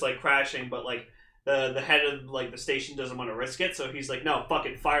or they're just like crashing. But like the head of like the station doesn't want to risk it, so he's like, no, fuck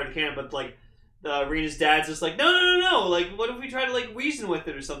it, fire the cannon. But like Rena's dad's just like, no, like what if we try to like reason with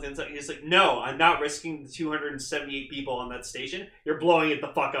it or something? So he's like, no, I'm not risking the 278 people on that station. You're blowing it the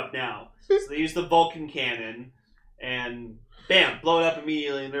fuck up now. So they use the Vulcan cannon and bam, blow it up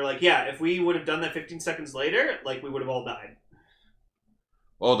immediately. And they're like, yeah, if we would have done that 15 seconds later, like we would have all died.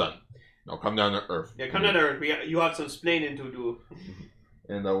 Well done. Now come down to Earth. Yeah, come down to Earth. You have some explaining to do.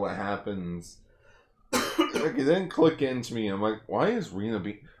 And what happens? Like, it didn't click into me. I'm like, why is Rena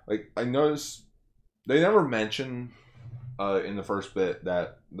being like? I noticed they never mention in the first bit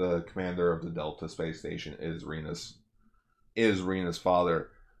that the commander of the Delta space station is Rena's father,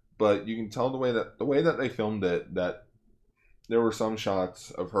 but you can tell the way that they filmed it that there were some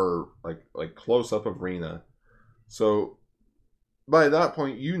shots of her like close up of Rena. So by that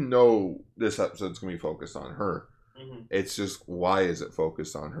point, you know this episode's gonna be focused on her. Mm-hmm. It's just, why is it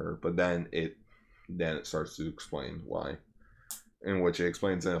focused on her? But then it starts to explain why, in which it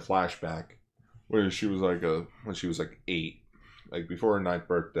explains in a flashback where she was like when she was like 8, like before her 9th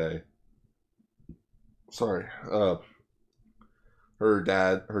birthday. Sorry, her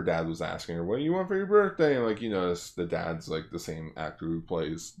dad was asking her, what do you want for your birthday? And like, you notice the dad's like the same actor who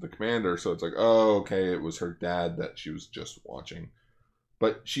plays the commander, so it's like, oh, okay, it was her dad that she was just watching,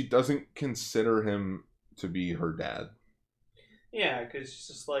 but she doesn't consider him to be her dad. Yeah, because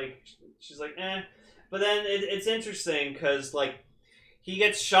she's like, eh. But then it's interesting because like he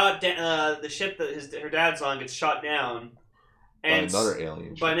gets shot down. The ship that her dad's on gets shot down, and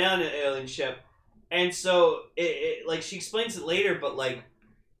By another alien ship. And so it like she explains it later, but like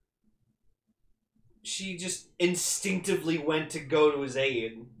she just instinctively went to go to his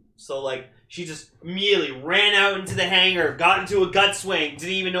aid. So like she just immediately ran out into the hangar, got into a gut swing,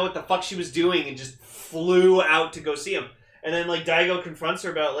 didn't even know what the fuck she was doing, and just flew out to go see him. And then like Daigo confronts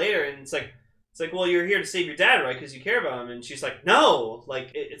her about it later, and it's like, well, you're here to save your dad, right? Because you care about him. And she's like, no,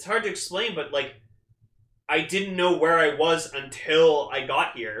 like it's hard to explain, but like I didn't know where I was until I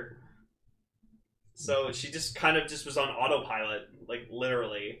got here. So she just kind of just was on autopilot, like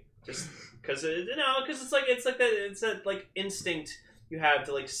literally, just because it's that like instinct you have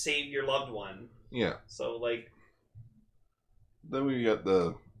to like save your loved one. Yeah. So like, then we got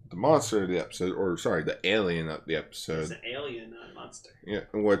the monster of the episode, or sorry, the alien of the episode. It's an alien, not a monster. Yeah,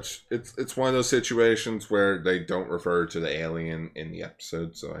 in which it's one of those situations where they don't refer to the alien in the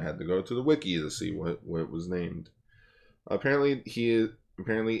episode, so I had to go to the wiki to see what it was named. Apparently, he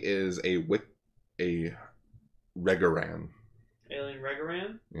is a Regaran. Alien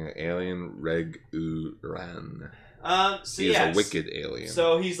Regaran? Yeah, alien Reguran. So He's yeah, a wicked alien.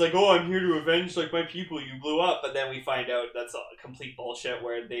 So he's like, oh, I'm here to avenge like my people you blew up, but then we find out that's a complete bullshit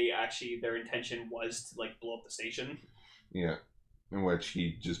where their intention was to like blow up the station. Yeah, in which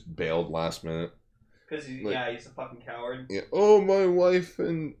he just bailed last minute. Because he's a fucking coward. Yeah. Oh, my wife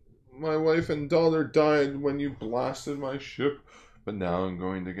and daughter died when you blasted my ship, but now I'm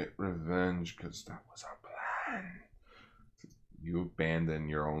going to get revenge because that was our plan. You abandon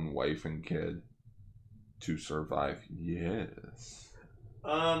your own wife and kid to survive. Yes.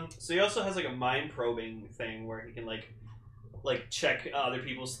 So he also has like a mind probing thing where he can like check other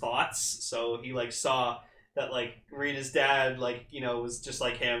people's thoughts. So he like saw that like Rena's dad was just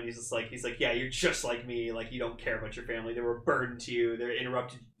like him. He's like, yeah, you're just like me. Like you don't care about your family. They were a burden to you. They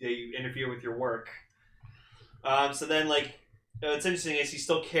interfere with your work. So then like what's interesting is he's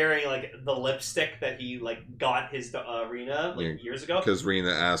still carrying like the lipstick that he like got his Rena like Yeah, years ago. Because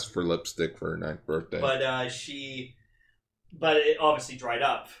Rena asked for lipstick for her 9th birthday. But but it obviously dried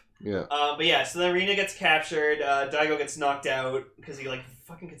up. Yeah. But yeah, so then Rena gets captured. Daigo gets knocked out because he like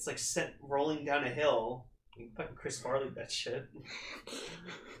fucking gets like sent rolling down a hill. Fucking Chris Farley that shit.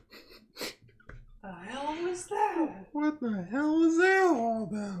 The hell was that? What the hell was that all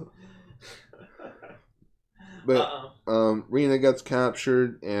about? But Rena gets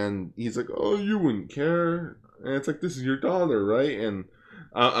captured, and he's like, "Oh, you wouldn't care." And it's like, "This is your daughter, right?" And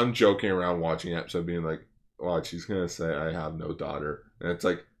I'm joking around watching the episode, being like, "Watch, he's gonna say I have no daughter," and it's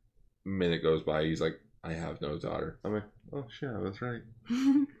like, a minute goes by, he's like, "I have no daughter." I'm like, "Oh shit, I was right."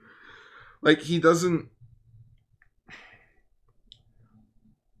 Like he doesn't.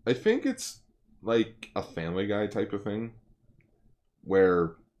 I think it's like a Family Guy type of thing,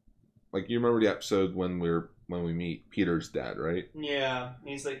 where, like, you remember the episode when we meet Peter's dad, right? Yeah,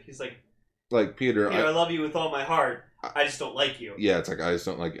 he's like, Like Peter, I love you with all my heart. I just don't like you. Yeah, it's like I just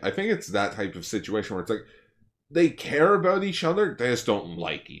don't like. I think it's that type of situation where it's like they care about each other, they just don't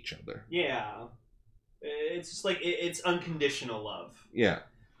like each other. Yeah, it's just like it's unconditional love. Yeah,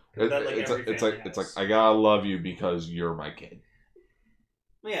 That, like, it's every like family has. I gotta love you because you're my kid.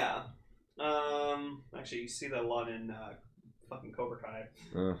 Yeah. Actually, you see that a lot in fucking Cobra Kai.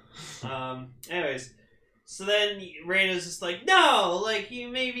 Anyways, so then Reina's just like, no, like he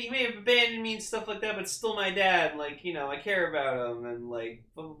may have abandoned me and stuff like that, but still my dad. Like, you know, I care about him, and like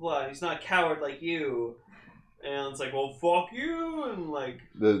blah blah blah. He's not a coward like you. And it's like, well, fuck you, and like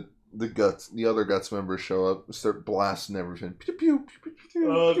the other Guts members show up, and start blasting everything. Pew pew pew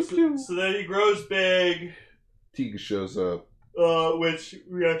pew pew pew. So then he grows big. Tiga shows up. Which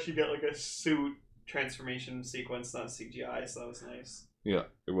we actually get like a suit transformation sequence, not CGI, so that was nice. Yeah,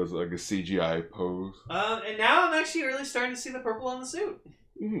 it was like a CGI pose. And now I'm actually really starting to see the purple on the suit.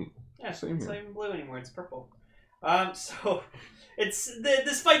 Mm-hmm. Yeah, Same it's here. not even blue anymore; it's purple. So it's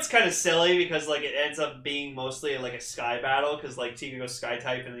this fight's kind of silly because like it ends up being mostly like a sky battle because like Tiga goes sky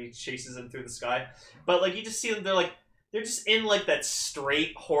type and then he chases him through the sky, but like you just see them, they're just in like that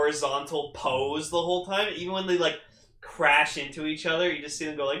straight horizontal pose the whole time, even when they like crash into each other. You just see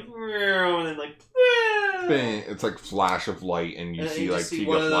them go like, and then like, Bang. It's like flash of light, and you And then see you like just see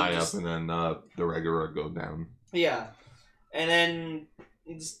one Tiga of them fly just- up, and then the regular go down. yeah, and then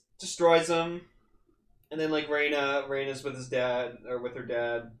he just destroys them, and then like Reina's with his dad or with her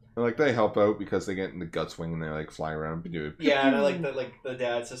dad. And like they help out because they get in the gut swing and they like fly around and do it. Yeah, and I like that. Like the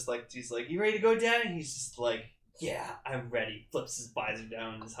dad's just like, he's like, "You ready to go, Dad?" And he's just like, "Yeah, I'm ready." Flips his visor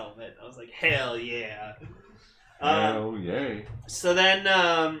down in his helmet. I was like, "Hell yeah!" Hell yay! So then,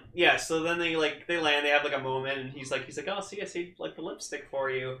 so then they land. They have like a moment, and he's like, "Oh, see, I saved like the lipstick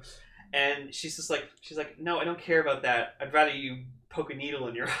for you," and she's like, "No, I don't care about that. I'd rather you poke a needle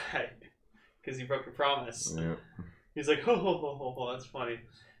in your eye because you broke your promise." Yeah. He's like, "Oh, that's funny."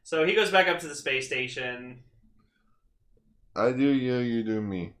 So he goes back up to the space station. I do you, you do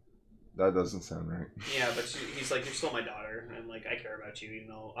me. That doesn't sound right. Yeah, but he's like, "You're still my daughter, and like I care about you, even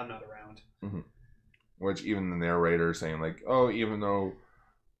though I'm not around." Which even the narrator is saying like, oh, even though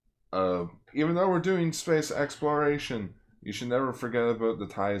we're doing space exploration, you should never forget about the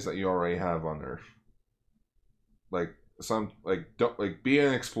ties that you already have on Earth. Like don't be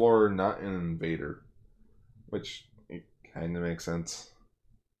an explorer, not an invader. Which it kind of makes sense.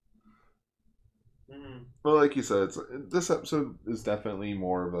 Mm-hmm. Well, like you said, this episode is definitely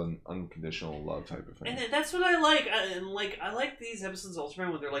more of an unconditional love type of thing. And that's what I like. I like these episodes of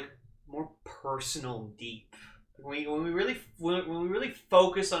Ultraman when they're like more personal and deep. When we really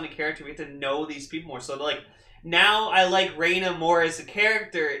focus on a character, we have to know these people more. So like now I like Reina more as a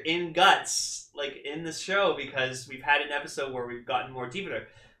character in Guts, like in this show, because we've had an episode where we've gotten more deep into her.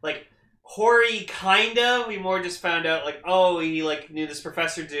 Like Hori, kinda. We more just found out like, oh, he like knew this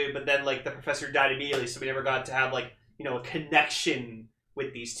professor dude, but then like the professor died immediately, so we never got to have like, you know, a connection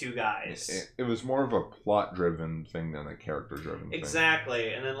with these two guys. It was more of a plot-driven thing than a character-driven thing.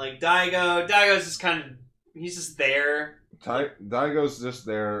 Exactly. And then like Daigo's just kind of, he's just there. Daigo's just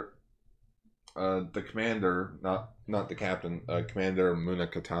there. The commander, not the captain, Commander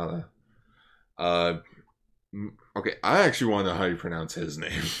Munakatana. Okay, I actually want to know how you pronounce his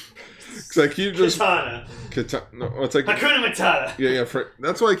name. Because I keep just... Katana. No, it's like... Hakuna Matata. Yeah,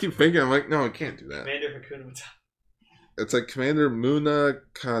 that's why I keep thinking. I'm like, no, I can't do that. Commander Hakuna Matata. It's like Commander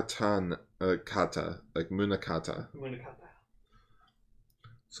Munakata, like Munakata. Munakata.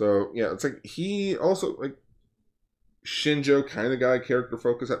 So yeah, it's like he also like Shinjo kind of got a character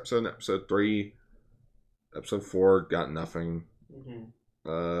focus episode in episode 3. Episode 4 got nothing.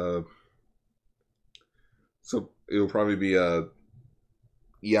 Mm-hmm. So it'll probably be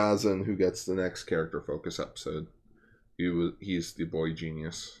Yazan who gets the next character focus episode. He's the boy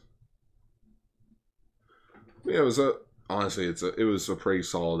genius. Yeah, it was it was a pretty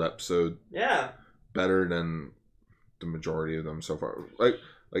solid episode. Yeah. Better than the majority of them so far. Like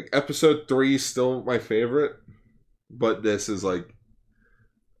episode 3 is still my favorite, but this is like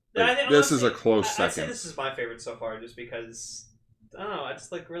this is a close I'd say second. this is my favorite so far, just because I don't know. I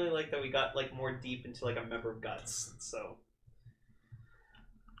just like really like that we got like more deep into like a member of Guts. So,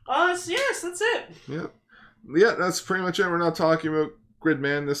 yes, that's it. Yeah, that's pretty much it. We're not talking about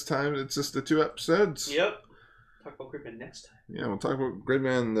Gridman this time. It's just the 2 episodes. Yep. Talk about Gridman next time. Yeah, we'll talk about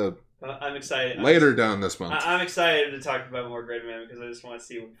Gridman I'm excited. later down this month. I'm excited to talk about more Gridman because I just want to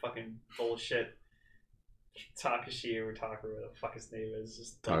see what fucking bullshit Takashi or Takaru, what the fuck his name is.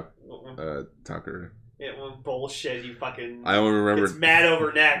 Just Tucker. Yeah, what bullshit you fucking. I only remember. It's mad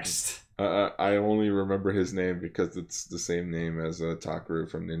over next. I only remember his name because it's the same name as Takaru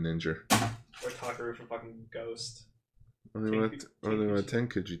from the Ninja. Or Takaru from fucking Ghost. Only what 10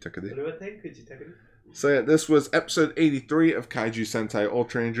 could you take it? So yeah, this was episode 83 of Kaiju Sentai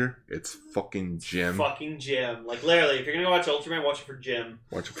Ultra Ranger. It's fucking Jim. Fucking Jim. Like literally, if you're gonna go watch Ultraman, watch it for Jim.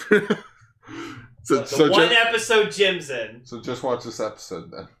 Watch it for So one episode Jim's in. So just watch this episode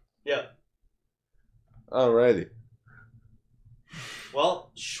then. Yeah. Alrighty.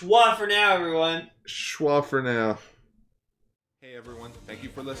 Well, schwa for now, everyone. Schwa for now. Hey everyone, thank you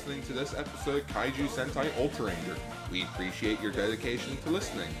for listening to this episode of Kaiju Sentai Ultra Ranger. We appreciate your dedication to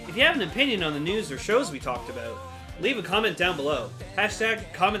listening. If you have an opinion on the news or shows we talked about, leave a comment down below.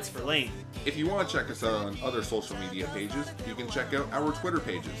 #comments for Lane. If you want to check us out on other social media pages, you can check out our Twitter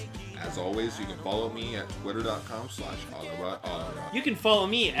pages. As always, you can follow me at twitter.com/Autobot. You can follow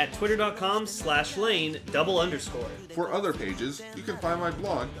me at twitter.com/Lane_. For other pages, you can find my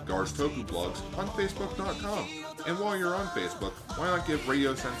blog, Gar's Toku Blogs, on Facebook.com. And while you're on Facebook, why not give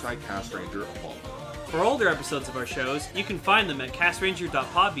Radio Sentai Cast Ranger a follow? For older episodes of our shows, you can find them at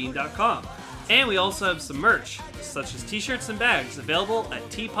castranger.podbean.com. And we also have some merch, such as t-shirts and bags, available at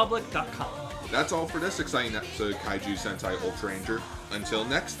tpublic.com. That's all for this exciting episode of Kaiju Sentai Ultra Ranger. Until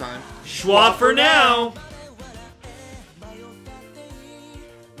next time, Schwa for now!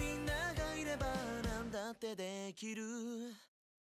 できる